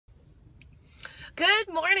Good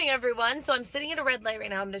morning, everyone. So I'm sitting at a red light right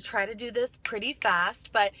now. I'm going to try to do this pretty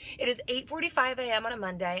fast, but it is 8:45 a.m. on a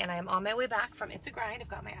Monday, and I am on my way back from It's a Grind. I've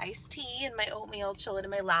got my iced tea and my oatmeal chilling in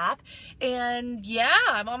my lap, and yeah,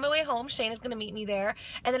 I'm on my way home. Shayna's going to meet me there,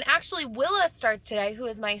 and then actually Willa starts today, who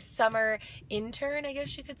is my summer intern, I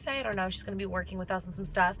guess you could say. I don't know. She's going to be working with us on some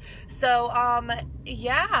stuff. So,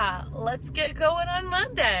 yeah, let's get going on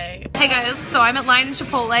Monday. Hey guys, so I'm at line in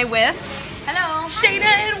Chipotle with hello, Shayna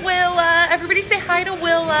and Willa. Everybody say hi to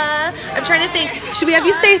Willa. I'm trying to think. Should we have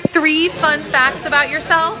you say 3 fun facts about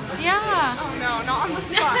yourself? Yeah. Oh no, not on the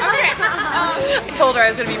spot. Okay. I told her I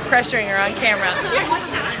was going to be pressuring her on camera.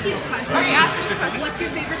 Sorry, ask me the question. What's your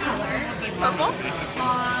favorite color? Purple.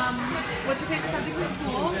 What's your favorite subject in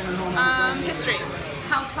school? History.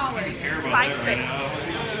 How tall are you?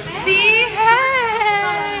 5'6". See?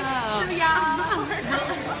 Hey! So yeah.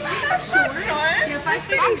 Short. Yeah,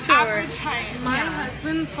 5'6" I'm is short. average height. My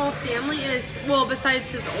husband's whole family is, well, besides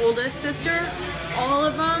his oldest sister, all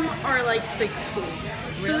of them are like 6 feet.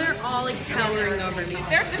 So they're all like towering over me.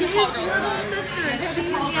 They're the tall girls club.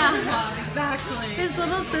 Exactly. His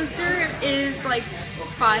little sister is like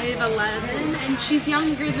 5'11" and she's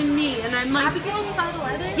younger than me, and I'm like, Abigail's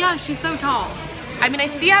 5'11"? yeah, she's so tall. I mean, I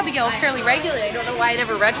see Abigail fairly regularly. I don't know why I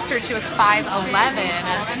never registered she was 5'11".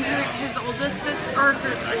 And his oldest sister, or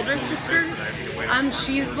her older sister,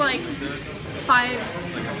 she's like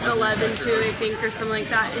 5'11" too, I think, or something like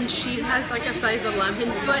that, and she has like a size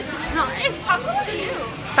 11 foot size. How tall are you?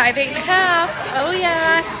 5'8.5". Oh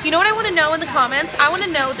yeah. You know what I want to know in the comments? I want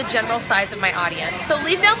to know the general size of my audience. So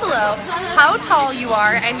leave down below how tall you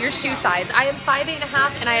are and your shoe size. I am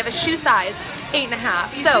 5'8.5" and I have a shoe size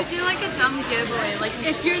 8.5. You So should do like a dumb giveaway. Like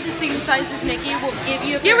if you're the same size as Nikki, we'll give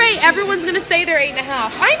you a you're pair right. of shoes. Everyone's gonna say they're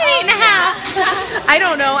 8.5. I'm 8.5. I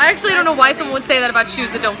don't know. I actually don't know why someone would say that about shoes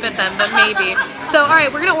that don't fit them, but maybe. So all right,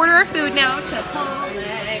 we're gonna order our food now. Chipotle.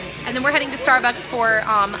 And then we're heading to Starbucks for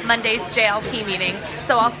Monday's JLT meeting.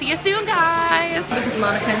 So I'll see you soon, guys. Because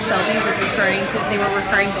Monica and Shelby were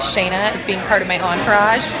referring to Shayna as being part of my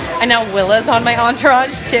entourage. And now Willa's on my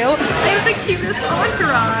entourage too. They have the cutest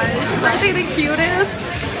entourage. Aren't they the cutest?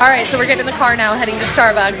 All right, so we're getting in the car now, heading to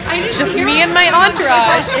Starbucks. Just me and my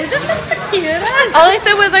entourage. Isn't this the cutest? All I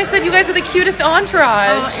said was, you guys are the cutest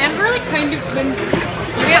entourage. Oh, and we're like kind of twins.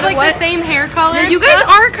 We have like the same hair color. Yeah, you guys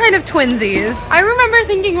are kind of twinsies. I remember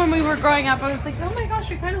thinking when we were growing up, I was like, oh my gosh,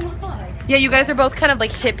 we kind of look alike. Yeah, you guys are both kind of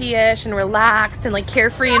like hippie-ish and relaxed and like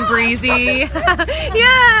carefree and breezy. Yay!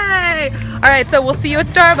 All right, so we'll see you at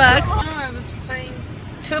Starbucks. Oh, I was playing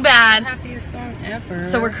Too bad. the happiest song ever.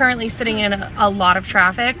 So we're currently sitting in a lot of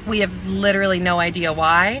traffic. We have literally no idea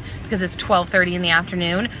why, because it's 12:30 in the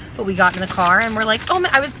afternoon, but we got in the car and we're like, oh,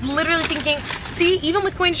 I was literally thinking, see, even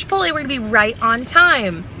with going to Chipotle, we're gonna be right on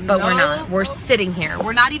time, but we're not. We're sitting here.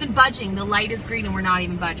 We're not even budging. The light is green and we're not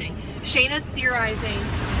even budging. Shayna's theorizing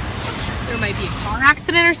there might be a car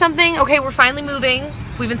accident or something. Okay, we're finally moving.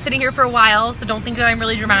 We've been sitting here for a while, so don't think that I'm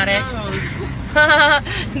really dramatic.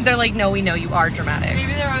 They're like, no, we know you are dramatic.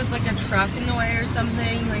 Maybe there was like a truck in the way or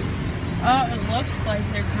something. Like, oh, it looks like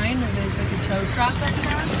there kind of is like a tow truck up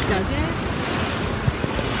there. Does it?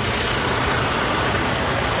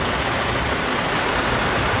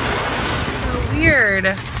 Weird.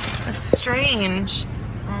 That's strange.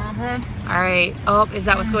 All right. Oh, is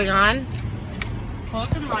that what's going on?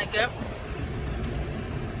 Looking like it.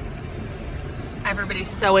 Everybody's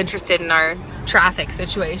so interested in our traffic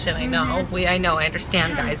situation. I know. I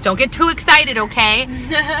understand, guys. Don't get too excited, okay?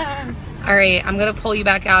 All right. I'm gonna pull you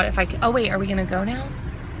back out if I can. Oh wait, are we gonna go now?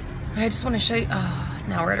 I just want to show you. Oh,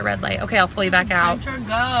 now we're at a red light. Okay, I'll pull you back out.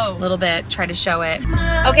 Go. A little bit. Try to show it.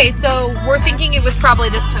 Okay, so we're thinking it was probably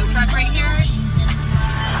this tow truck right here.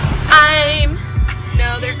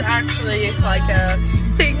 No, there's actually like a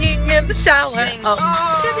singing in the shower. Oh.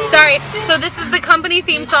 Sorry. So this is the company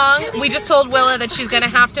theme song. We just told Willa that she's gonna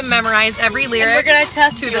have to memorize every lyric. we're gonna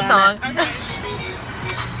test to the song.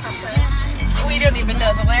 We don't even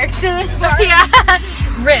know the lyrics to this part. Yeah.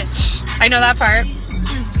 Rich. I know that part.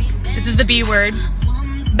 This is the B word.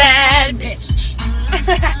 Bad bitch.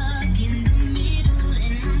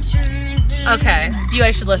 Okay. You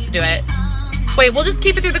guys should listen to it. Wait, we'll just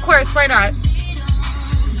keep it through the chorus. Why not?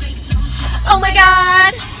 Oh my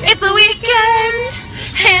God, it's the weekend.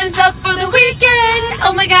 Hands up for the weekend.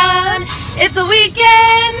 Oh my God, it's the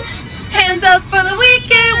weekend. Hands up for the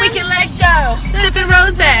weekend. We can let go. Sipping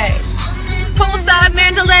rosé. Poolside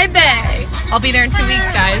Mandalay Bay. I'll be there in 2 weeks,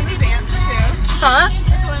 guys. Huh?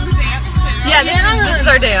 Yeah, this is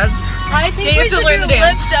our dance. I think we should do a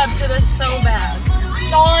lift up to this so bad. That's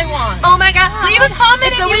all I want. Oh my God, leave a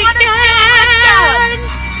comment if you want to see a lift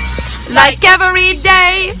up. Like every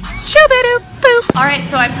day. Shoo-ba-doo-boop.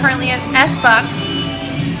 so I'm currently at S-Bucks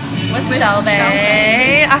with Shelby.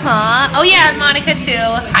 Oh yeah, and Monica too.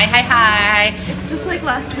 Hi. It's just like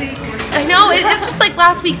last week. I know, it is just like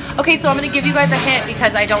last week. Okay, so I'm going to give you guys a hint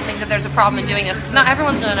because I don't think that there's a problem in doing this because not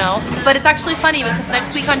everyone's going to know. But it's actually funny because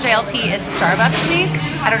next week on JLT is Starbucks week.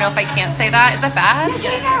 I don't know if I can't say that. Is that bad?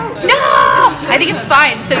 No! I think it's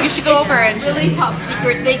fine. So you should go over and... Really top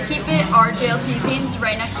secret. They keep our JLT themes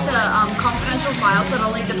right next to confidential files that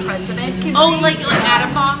only the president can Oh, read. like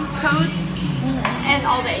atom bomb codes? And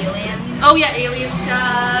all the aliens. Oh yeah, alien stuff.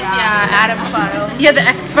 Yeah, Adam's files. Yeah, the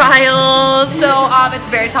X-Files. So it's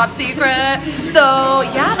very top secret. So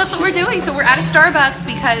yeah, that's what we're doing. So we're at a Starbucks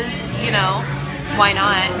because, you know, why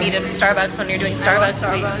not meet at a Starbucks when you're doing Starbucks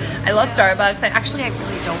week? I love Starbucks. I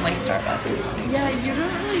really don't like Starbucks. Yeah, you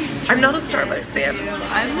don't really. I'm not a Starbucks fan.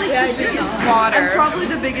 I'm like the biggest. Water. I'm probably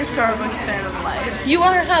the biggest Starbucks fan of life. You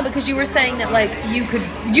are, huh? Because you were saying that like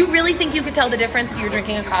you really think you could tell the difference if you were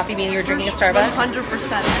drinking a coffee bean and you were drinking a Starbucks? 100%.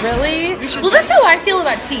 Really? Well, that's how I feel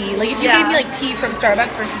about tea. Like if you gave me like tea from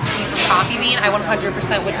Starbucks versus tea from coffee bean, I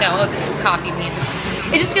 100% would know, oh, this is coffee bean.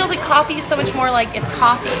 It just feels like coffee is so much more like it's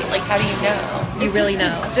coffee. Like how do you know? You really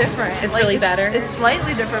know. It's different. It's really better. It's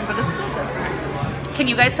slightly different, but it's still different. Can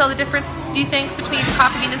you guys tell the difference, do you think, between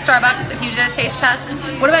coffee bean and Starbucks if you did a taste test?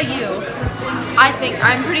 What about you? I think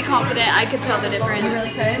I'm pretty confident I could tell the difference. You really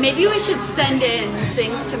could? Maybe we should send in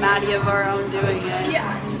things to Maddie of our own doing it.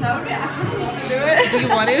 Yeah. Do it. Do you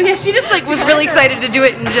want to? Yeah, she just like was really excited to do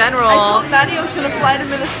it in general. I told Maddie I was gonna fly to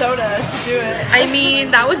Minnesota to do it. I mean,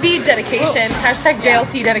 that would be dedication. Hashtag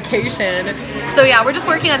JLT dedication. So yeah, we're just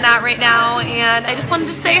working on that right now, and I just wanted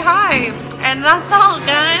to say hi. And that's all,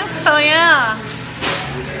 guys. So yeah.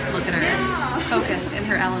 Look at her. Focused in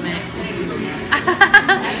her element.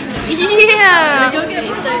 Yeah. Go get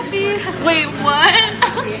coffee. Wait, what?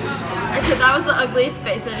 I said that was the ugliest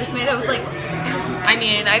face I just made. I was like, I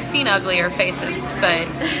mean, I've seen uglier faces, but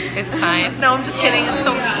it's fine. No, I'm just kidding. It's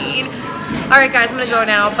so mean. Alright guys, I'm gonna go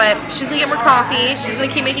now, but she's gonna get more coffee, she's gonna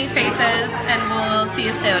keep making faces, and we'll see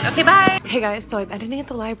you soon. Okay, bye! Hey guys, so I'm editing at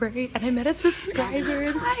the library, and I met a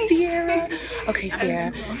subscriber, Sierra. Okay,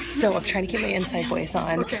 Sierra, so I'm trying to keep my inside voice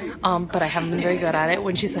on, but I haven't been very good at it.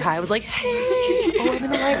 When she said hi, I was like, hey! Oh, I'm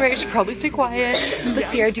in the library, I should probably stay quiet. But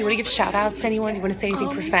Sierra, do you want to give shout outs to anyone? Do you want to say anything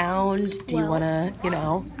profound? Do you want to, you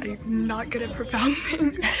know? I'm not good at profound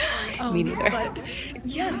things. Me neither. But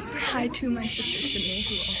yeah, hi to my sister Sydney,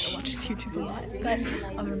 who also watches YouTube a lot. But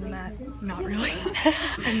other than that, not really.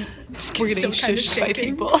 We're getting shushed by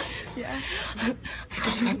people. Yeah. I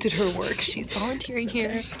disrupted her work. She's volunteering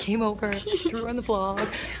here, came over, threw on the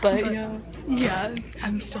vlog, but yeah. Yeah,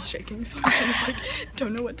 I'm still shaking, so I kind of like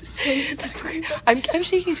don't know what to say. That's okay. I'm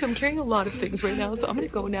shaking too. I'm carrying a lot of things right now, so I'm gonna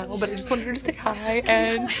go now, but I just wanted her to say hi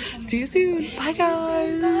and see you soon. Bye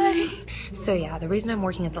guys. Bye. So yeah, the reason I'm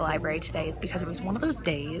working at the library today is because it was one of those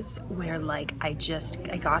days where like I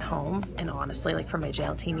got home and honestly like from my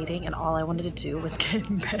JLT meeting and all I wanted to do was get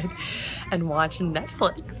in bed and watch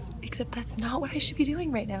Netflix. Except that's not what I should be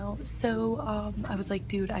doing right now. So I was like,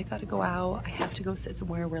 dude, I gotta go out. I have to go sit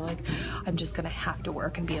somewhere where like I'm just gonna have to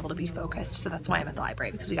work and be able to be focused. So that's why I'm at the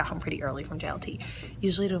library, because we got home pretty early from JLT.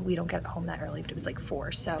 Usually we don't get home that early, but it was like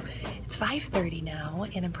 4. So it's 5:30 now,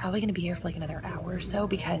 and I'm probably gonna be here for like another hour or so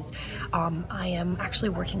because I am actually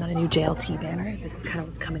working on a new JLT banner. This is kind of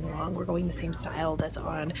what's coming along. We're going the same style that's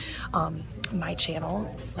on my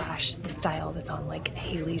channels / the style that's on like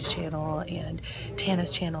Haley's channel and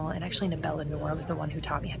Tana's channel, and actually Nabella Noor was the one who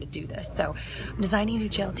taught me how to do this. So I'm designing a new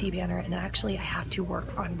JLT banner, and then actually I have to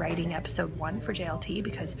work on writing episode 1 for JLT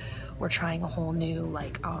because we're trying a whole new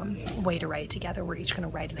like way to write together. We're each gonna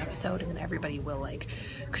write an episode, and then everybody will like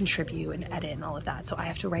contribute and edit and all of that. So I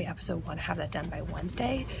have to write episode 1, have that done by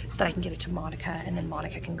Wednesday so that I can get it to Monica, and then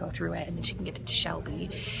Monica can go through it, and then she can get it to Shelby,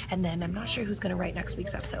 and then I'm not sure who's gonna write next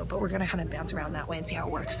week's episode, but we're gonna kind of bounce around that way and see how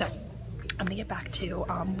it works. So I'm gonna get back to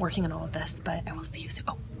working on all of this, but I will see you soon.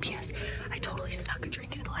 Oh, P.S. I totally snuck a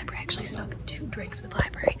drink into the library. I actually snuck 2 drinks in the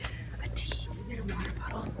library. A tea and a water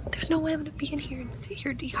bottle. There's no way I'm gonna be in here and sit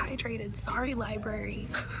here dehydrated. Sorry, library.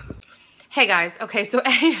 Hey guys, okay, so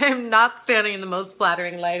I'm not standing in the most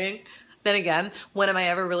flattering lighting. Then again, when am I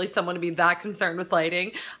ever really someone to be that concerned with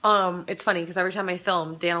lighting? It's funny because every time I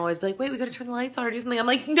film, Dan will always be like, wait, we gotta turn the lights on or do something. I'm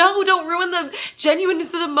like, no, don't ruin the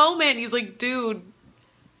genuineness of the moment. He's like, dude, I'm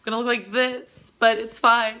gonna look like this, but it's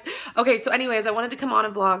fine. Okay, so anyways, I wanted to come on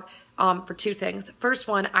and vlog for 2 things. First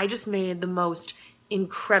one, I just made the most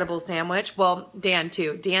incredible sandwich. Well, Dan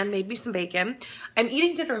too. Dan made me some bacon. I'm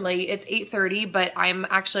eating dinner late. It's 8:30, but I'm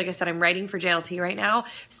actually, like I said, I'm writing for JLT right now.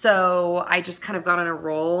 So I just kind of got on a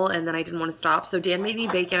roll and then I didn't want to stop. So Dan made me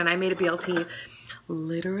bacon and I made a BLT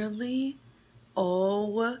literally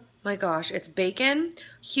Oh my gosh, it's bacon,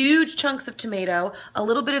 huge chunks of tomato, a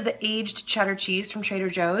little bit of the aged cheddar cheese from Trader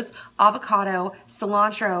Joe's, avocado,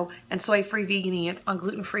 cilantro, and soy-free veganese on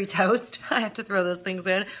gluten-free toast. I have to throw those things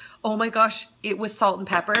in. Oh my gosh, it was salt and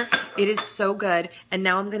pepper. It is so good. And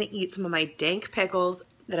now I'm gonna eat some of my dank pickles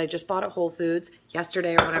that I just bought at Whole Foods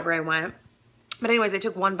yesterday or whenever I went. But anyways, I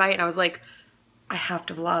took one bite and I was like, I have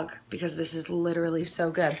to vlog because this is literally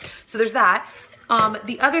so good. So there's that.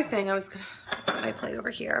 The other thing I was gonna put my plate over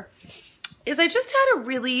here is I just had a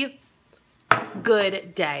really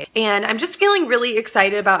good day and I'm just feeling really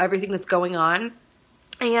excited about everything that's going on.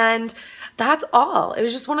 And that's all. It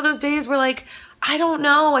was just one of those days where like, I don't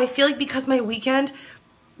know. I feel like because my weekend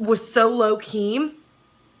was so low key,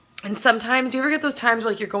 and sometimes, do you ever get those times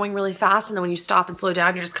where like you're going really fast and then when you stop and slow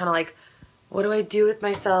down, you're just kind of like, what do I do with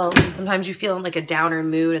myself? And sometimes you feel in like a downer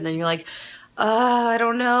mood and then you're like, I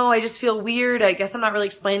don't know. I just feel weird. I guess I'm not really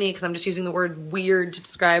explaining it because I'm just using the word weird to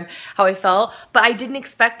describe how I felt. But I didn't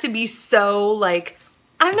expect to be so like,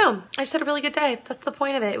 I don't know. I just had a really good day. That's the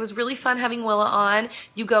point of it. It was really fun having Willa on.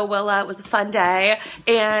 You go, Willa. It was a fun day.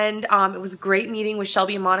 And it was a great meeting with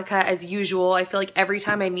Shelby and Monica as usual. I feel like every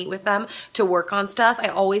time I meet with them to work on stuff, I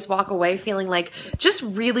always walk away feeling like just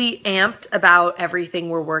really amped about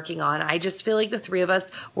everything we're working on. I just feel like the three of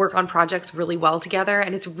us work on projects really well together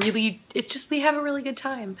and it's just, we have a really good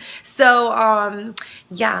time. So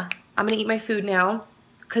yeah, I'm gonna eat my food now,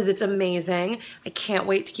 because it's amazing. I can't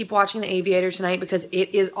wait to keep watching The Aviator tonight because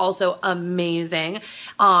it is also amazing.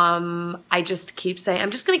 I just keep saying,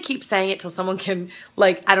 I'm just gonna keep saying it till someone can,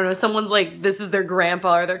 like, I don't know, someone's like, this is their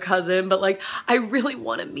grandpa or their cousin, but like, I really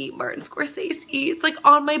wanna meet Martin Scorsese. It's like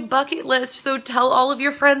on my bucket list, so tell all of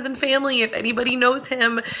your friends and family if anybody knows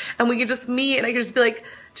him and we could just meet and I could just be like,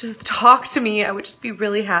 just talk to me. I would just be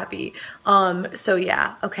really happy. So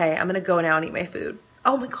yeah, okay, I'm gonna go now and eat my food.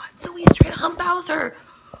 Oh my God, Zoe is trying to hump Bowser.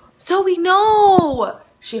 Zoe, no!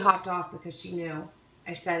 She hopped off because she knew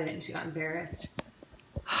I said it and she got embarrassed.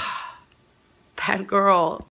 Bad girl.